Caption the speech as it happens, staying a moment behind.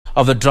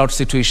of the drought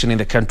situation in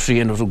the country,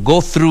 and we'll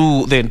go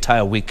through the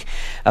entire week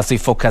as we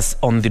focus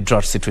on the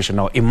drought situation.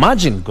 Now,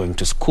 imagine going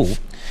to school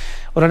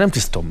on an empty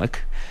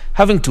stomach,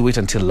 having to wait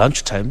until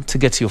lunchtime to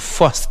get your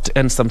first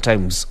and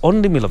sometimes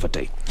only meal of a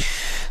day.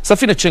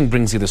 Serfine Achieng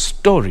brings you the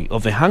story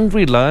of the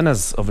hungry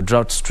learners of a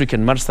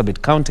drought-stricken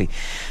Marsabit County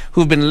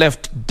who've been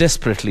left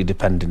desperately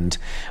dependent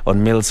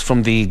on meals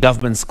from the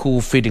government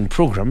school feeding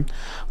program,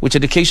 which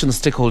education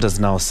stakeholders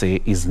now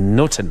say is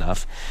not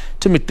enough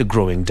to meet the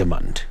growing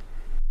demand.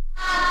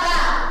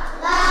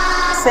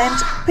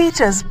 St.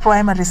 Peter's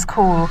Primary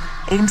School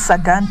in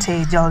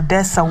Sagante,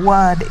 Jaldesa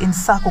Ward in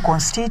Sako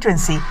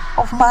constituency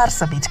of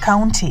Marsabit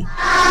County. We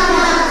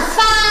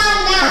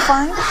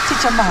find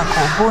teacher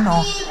Marco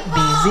Bono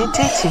busy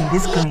teaching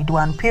these grade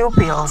 1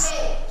 pupils.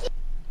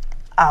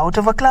 Out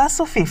of a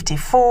class of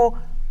 54,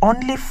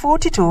 only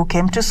 42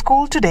 came to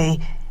school today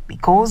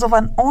because of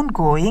an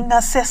ongoing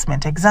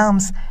assessment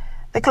exams.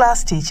 The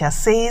class teacher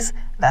says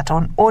that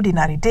on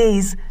ordinary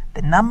days,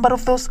 the number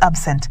of those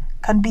absent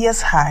can be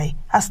as high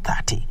as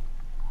 30.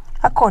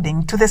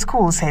 According to the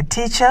school's head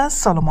teacher,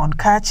 Solomon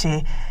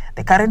Kache,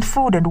 the current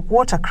food and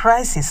water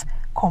crisis,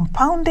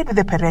 compounded with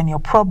the perennial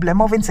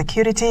problem of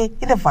insecurity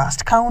in the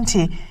vast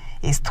county,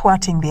 is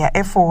thwarting their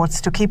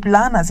efforts to keep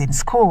learners in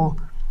school.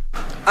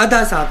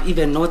 Others have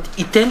even not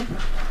eaten.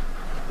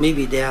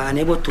 Maybe they are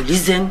unable to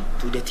listen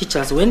to the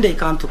teachers when they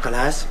come to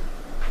class.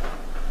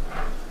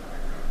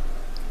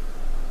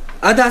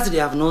 Others, they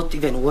have not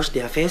even washed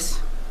their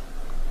face,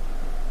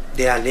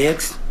 their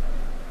legs,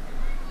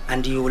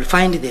 and you will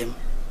find them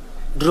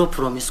drop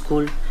from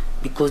school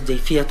because they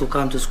fear to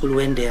come to school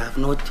when they have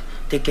not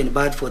taken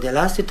bath for the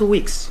last 2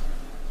 weeks.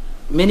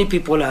 Many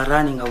people are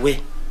running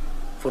away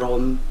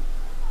from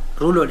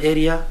rural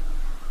area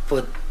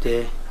for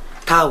the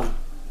town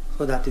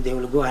so that they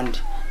will go and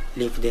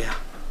live there.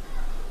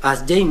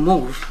 As they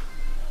move,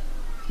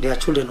 their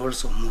children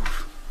also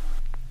move.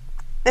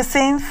 The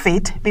same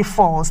fate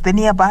befalls the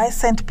nearby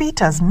St.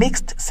 Peter's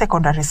Mixed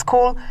Secondary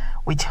School,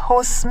 which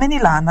hosts many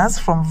learners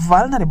from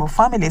vulnerable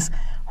families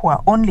who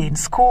are only in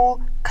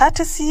school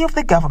courtesy of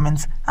the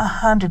government's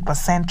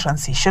 100%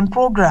 transition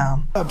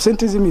program.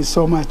 Absenteeism is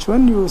so much.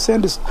 When you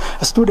send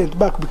a student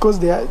back because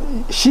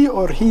she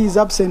or he is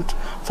absent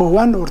for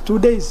 1 or 2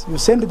 days, you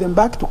send them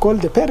back to call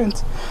the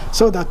parents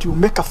so that you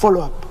make a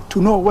follow-up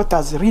to know what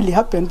has really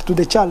happened to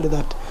the child,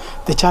 that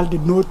the child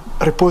did not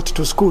report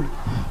to school.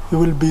 You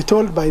will be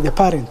told by the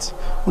parents,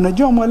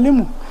 unajua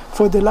mwalimu,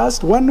 for the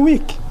last 1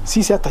 week,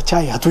 sisi hata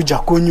chai hatuja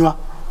kunywa.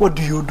 What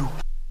do you do?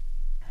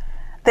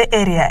 The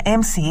area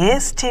MCA,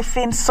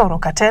 Stephen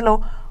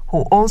Sorokatelo,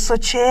 who also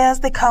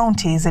chairs the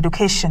county's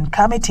education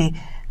committee,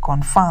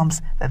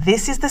 confirms that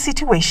this is the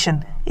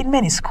situation in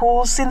many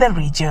schools in the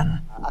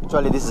region.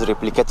 Actually, this is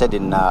replicated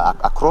in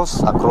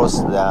across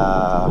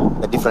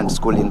the different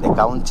schools in the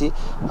county.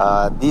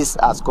 This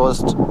has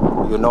caused,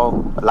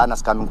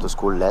 learners coming to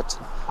school late.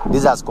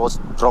 This has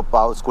caused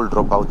school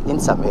dropout in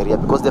some area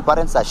because the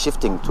parents are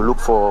shifting to look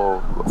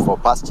for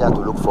pasture, to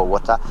look for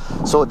water,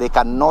 so they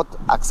cannot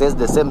access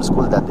the same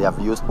school that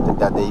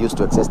they used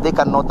to access. They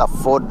cannot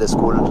afford the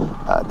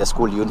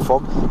school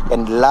uniform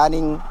and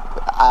learning.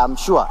 I'm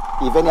sure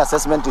if any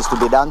assessment is to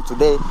be done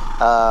today,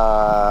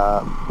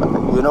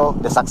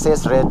 the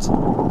success rate,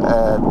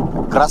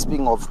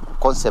 grasping of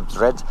concept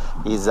rate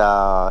is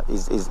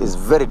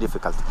very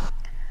difficult.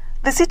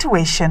 The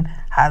situation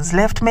has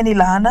left many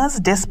learners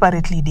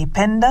desperately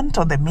dependent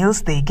on the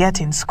meals they get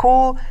in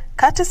school,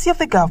 courtesy of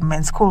the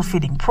government school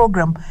feeding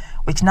program,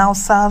 which now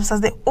serves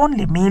as the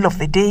only meal of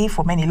the day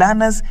for many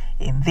learners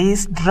in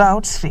this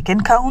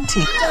drought-stricken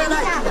county.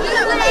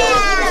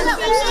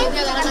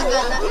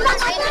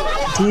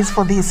 It is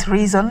for this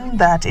reason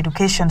that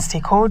education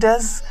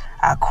stakeholders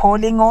are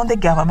calling on the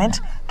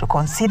government to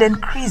consider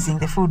increasing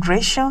the food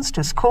rations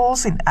to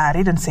schools in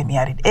arid and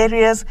semi-arid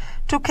areas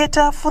to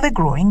cater for the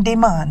growing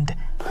demand.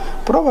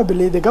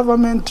 Probably the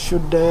government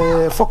should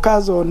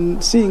focus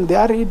on seeing the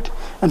arid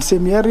and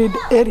semi-arid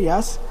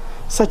areas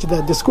such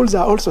that the schools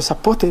are also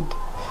supported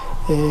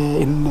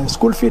in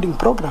school feeding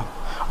program,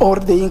 or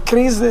they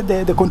increase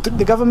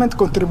the government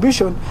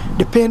contribution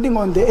depending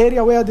on the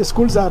area where the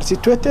schools are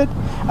situated,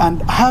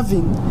 and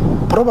having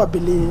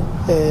probably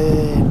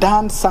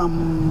done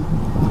some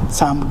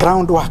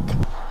groundwork.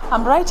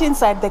 I'm right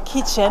inside the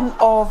kitchen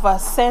of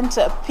St.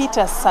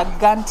 Peter's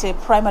Sagante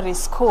Primary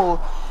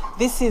School.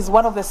 This is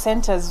one of the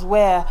centers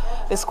where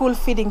the school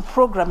feeding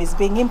program is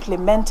being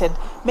implemented.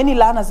 Many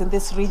learners in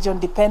this region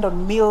depend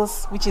on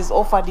meals which is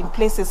offered in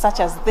places such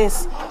as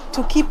this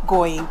to keep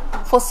going.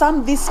 For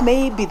some, this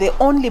may be the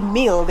only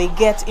meal they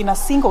get in a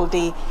single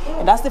day.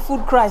 And as the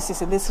food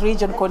crisis in this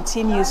region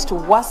continues to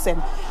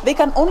worsen, they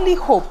can only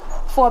hope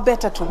for a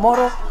better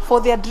tomorrow, for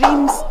their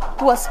dreams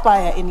to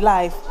aspire in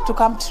life to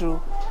come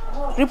true.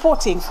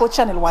 Reporting for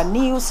Channel 1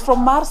 News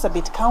from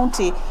Marsabit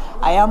County,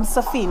 I am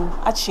Serfine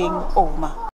Achieng.